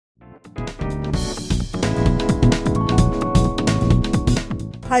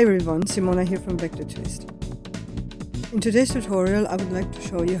Hi everyone, Simona here from Vector Twist. In today's tutorial I would like to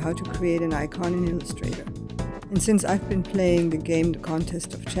show you how to create an icon in Illustrator. And since I've been playing the game The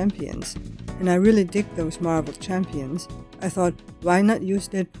Contest of Champions, and I really dig those Marvel champions, I thought why not use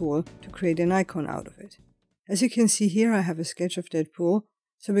Deadpool to create an icon out of it. As you can see here I have a sketch of Deadpool,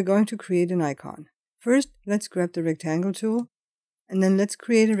 so we're going to create an icon. First let's grab the rectangle tool, and then let's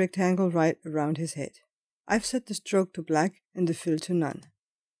create a rectangle right around his head. I've set the stroke to black and the fill to none.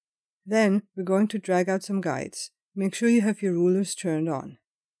 Then we're going to drag out some guides. Make sure you have your rulers turned on.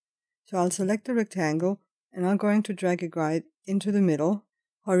 So I'll select the rectangle and I'm going to drag a guide into the middle,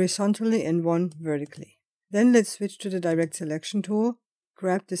 horizontally and one vertically. Then let's switch to the direct selection tool,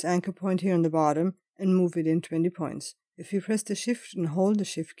 grab this anchor point here on the bottom and move it in 20 points. If you press the shift and hold the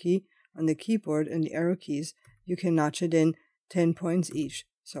shift key on the keyboard and the arrow keys, you can notch it in 10 points each.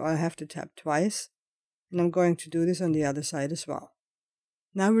 So I'll have to tap twice, and I'm going to do this on the other side as well.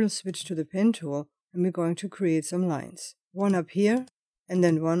 Now we'll switch to the pen tool and we're going to create some lines. One up here and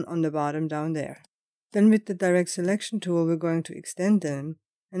then one on the bottom down there. Then with the direct selection tool we're going to extend them,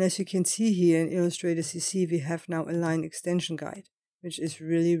 and as you can see here in Illustrator CC we have now a line extension guide, which is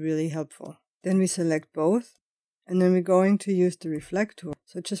really helpful. Then we select both and then we're going to use the reflect tool.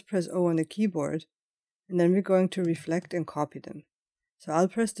 So just press O on the keyboard and then we're going to reflect and copy them. So I'll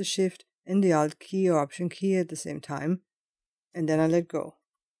press the shift and the alt key or option key at the same time and then I let go.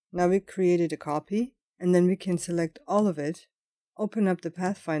 Now we created a copy, and then we can select all of it, open up the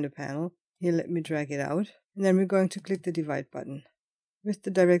Pathfinder panel, here let me drag it out, and then we're going to click the divide button. With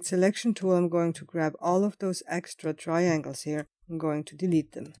the direct selection tool I'm going to grab all of those extra triangles here, I'm going to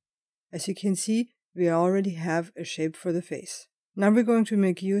delete them. As you can see, we already have a shape for the face. Now we're going to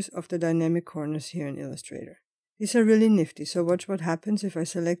make use of the dynamic corners here in Illustrator. These are really nifty, so watch what happens if I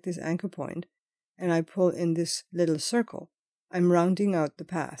select this anchor point, and I pull in this little circle. I'm rounding out the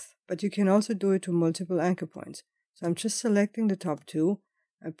path, but you can also do it to multiple anchor points. So I'm just selecting the top two,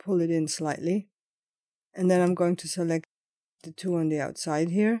 I pull it in slightly, and then I'm going to select the two on the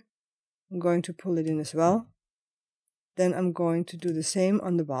outside here. I'm going to pull it in as well. Then I'm going to do the same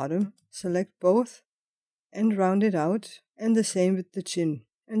on the bottom, select both and round it out, and the same with the chin.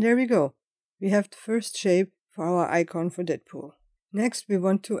 And there we go. We have the first shape for our icon for Deadpool. Next we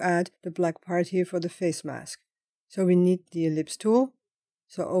want to add the black part here for the face mask. So we need the ellipse tool.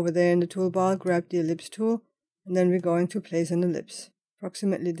 So over there in the toolbar, grab the ellipse tool, and then we're going to place an ellipse,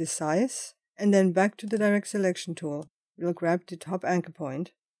 approximately this size. And then back to the direct selection tool, we'll grab the top anchor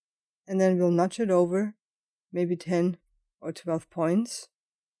point, and then we'll notch it over, maybe 10 or 12 points.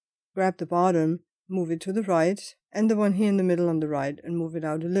 Grab the bottom, move it to the right, and the one here in the middle on the right, and move it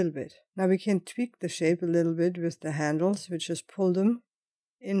out a little bit. Now we can tweak the shape a little bit with the handles, we just pull them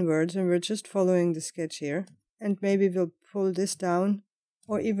inwards, and we're just following the sketch here. And maybe we'll pull this down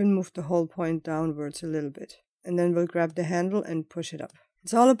or even move the whole point downwards a little bit. And then we'll grab the handle and push it up.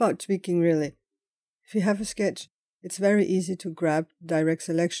 It's all about tweaking really. If you have a sketch, it's very easy to grab the direct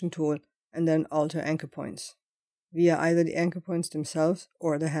selection tool and then alter anchor points via either the anchor points themselves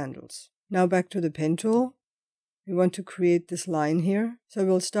or the handles. Now back to the pen tool. We want to create this line here. So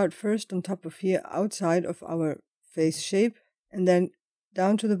we'll start first on top of here outside of our face shape and then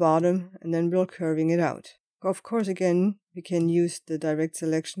down to the bottom, and then we're curving it out. Of course, again, we can use the direct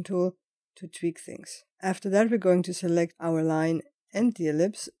selection tool to tweak things. After that, we're going to select our line and the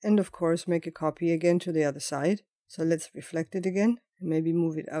ellipse, and of course, make a copy again to the other side. So let's reflect it again, and maybe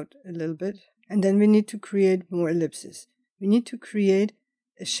move it out a little bit. And then we need to create more ellipses. We need to create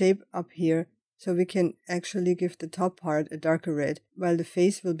a shape up here, so we can actually give the top part a darker red, while the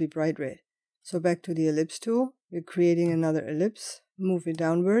face will be bright red. So back to the ellipse tool, we're creating another ellipse. Move it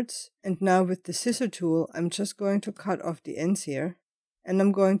downwards, and now with the scissor tool I'm just going to cut off the ends here, and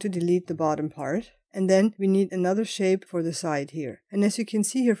I'm going to delete the bottom part, and then we need another shape for the side here. And as you can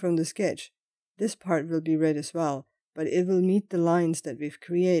see here from the sketch, this part will be red as well, but it will meet the lines that we've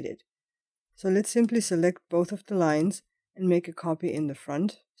created. So let's simply select both of the lines and make a copy in the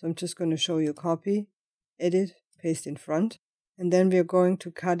front. So I'm just going to show you copy, edit, paste in front, and then we're going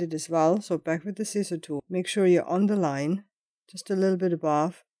to cut it as well. So back with the scissor tool, make sure you're on the line, just a little bit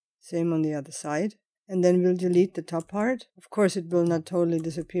above, same on the other side, and then we'll delete the top part. Of course it will not totally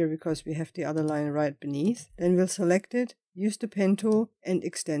disappear because we have the other line right beneath. Then we'll select it, use the pen tool and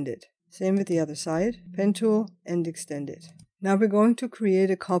extend it. Same with the other side, pen tool and extend it. Now we're going to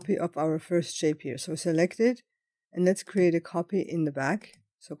create a copy of our first shape here. So select it and let's create a copy in the back.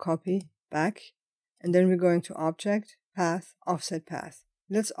 So copy, back, and then we're going to object, path, offset path.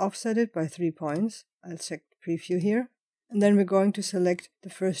 Let's offset it by 3 points. I'll check the preview here. And then we're going to select the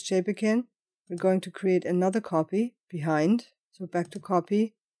first shape again. We're going to create another copy behind. So back to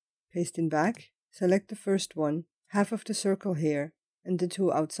copy, paste in back, select the first one, half of the circle here, and the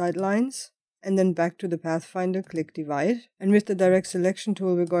 2 outside lines, and then back to the Pathfinder, click divide, and with the direct selection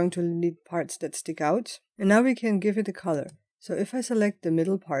tool we're going to delete parts that stick out, and now we can give it a color. So if I select the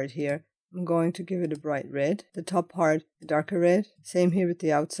middle part here, I'm going to give it a bright red, the top part a darker red, same here with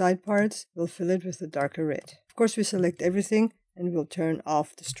the outside parts, we'll fill it with a darker red. Of course we select everything and we'll turn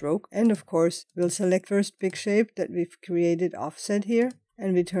off the stroke, and of course we'll select first big shape that we've created offset here,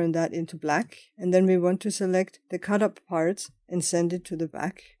 and we turn that into black, and then we want to select the cut up parts and send it to the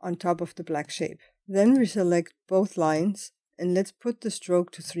back on top of the black shape. Then we select both lines and let's put the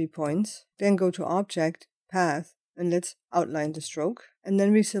stroke to 3 points, then go to Object, Path, and let's outline the stroke, and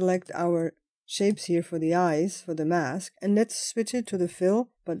then we select our shapes here for the eyes, for the mask, and let's switch it to the fill,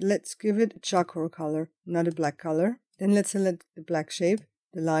 but let's give it a charcoal color, not a black color. Then let's select the black shape,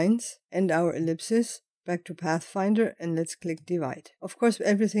 the lines, and our ellipsis, back to Pathfinder, and let's click divide. Of course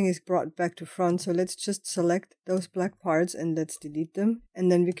everything is brought back to front, so let's just select those black parts and let's delete them,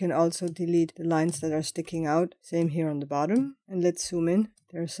 and then we can also delete the lines that are sticking out, same here on the bottom, and let's zoom in.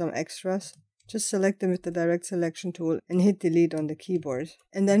 There are some extras. Just select them with the direct selection tool and hit delete on the keyboard.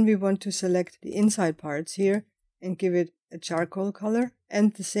 And then we want to select the inside parts here and give it a charcoal color,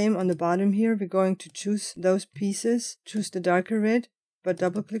 and the same on the bottom here. We're going to choose those pieces, choose the darker red, but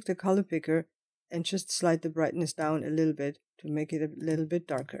double click the color picker and just slide the brightness down a little bit to make it a little bit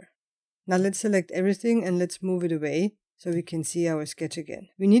darker. Now let's select everything and let's move it away so we can see our sketch again.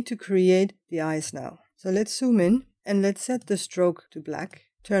 We need to create the eyes now. So let's zoom in and let's set the stroke to black,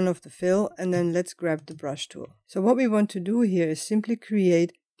 turn off the fill, and then let's grab the brush tool. So what we want to do here is simply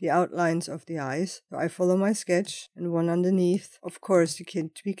create the outlines of the eyes. So I follow my sketch and one underneath. Of course you can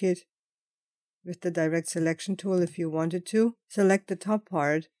tweak it with the direct selection tool if you wanted to. Select the top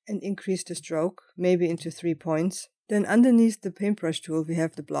part and increase the stroke, maybe into 3 points. Then underneath the paintbrush tool we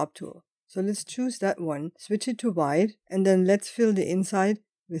have the blob tool. So let's choose that one, switch it to white, and then let's fill the inside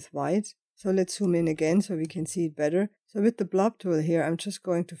with white. So let's zoom in again so we can see it better. So with the blob tool here, I'm just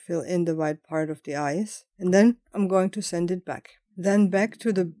going to fill in the white part of the eyes, and then I'm going to send it back. Then back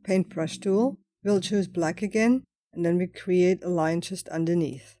to the paintbrush tool, we'll choose black again, and then we create a line just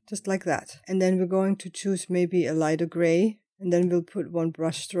underneath, just like that. And then we're going to choose maybe a lighter gray, and then we'll put one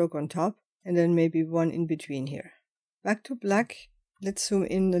brush stroke on top, and then maybe one in between here. Back to black, let's zoom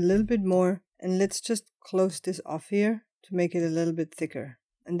in a little bit more, and let's just close this off here to make it a little bit thicker.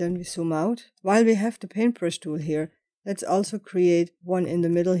 And then we zoom out. While we have the paintbrush tool here, let's also create one in the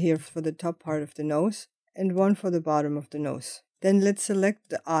middle here for the top part of the nose, and one for the bottom of the nose. Then let's select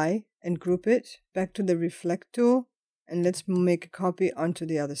the eye and group it, back to the reflect tool, and let's make a copy onto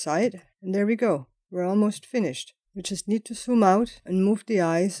the other side. And there we go, we're almost finished. We just need to zoom out and move the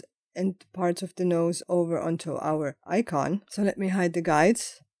eyes and parts of the nose over onto our icon. So let me hide the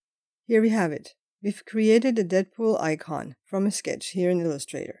guides. Here we have it. We've created a Deadpool icon from a sketch here in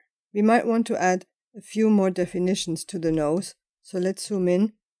Illustrator. We might want to add a few more definitions to the nose, so let's zoom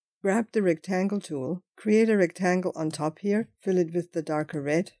in, grab the rectangle tool, create a rectangle on top here, fill it with the darker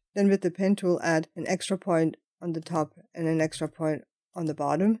red, then with the pen tool add an extra point on the top and an extra point on the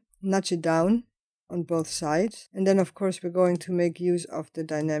bottom, nudge it down on both sides, and then of course we're going to make use of the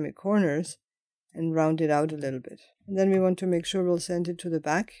dynamic corners and round it out a little bit. And then we want to make sure we'll send it to the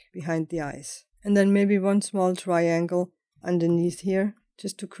back behind the eyes. And then maybe one small triangle underneath here,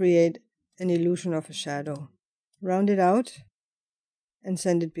 just to create an illusion of a shadow. Round it out and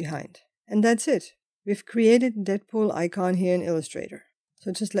send it behind. And that's it. We've created a Deadpool icon here in Illustrator.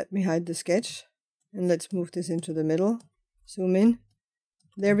 So just let me hide the sketch and let's move this into the middle. Zoom in.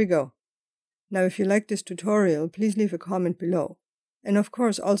 There we go. Now if you like this tutorial, please leave a comment below. And of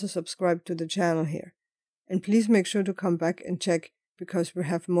course also subscribe to the channel here. And please make sure to come back and check, because we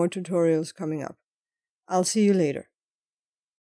have more tutorials coming up. I'll see you later.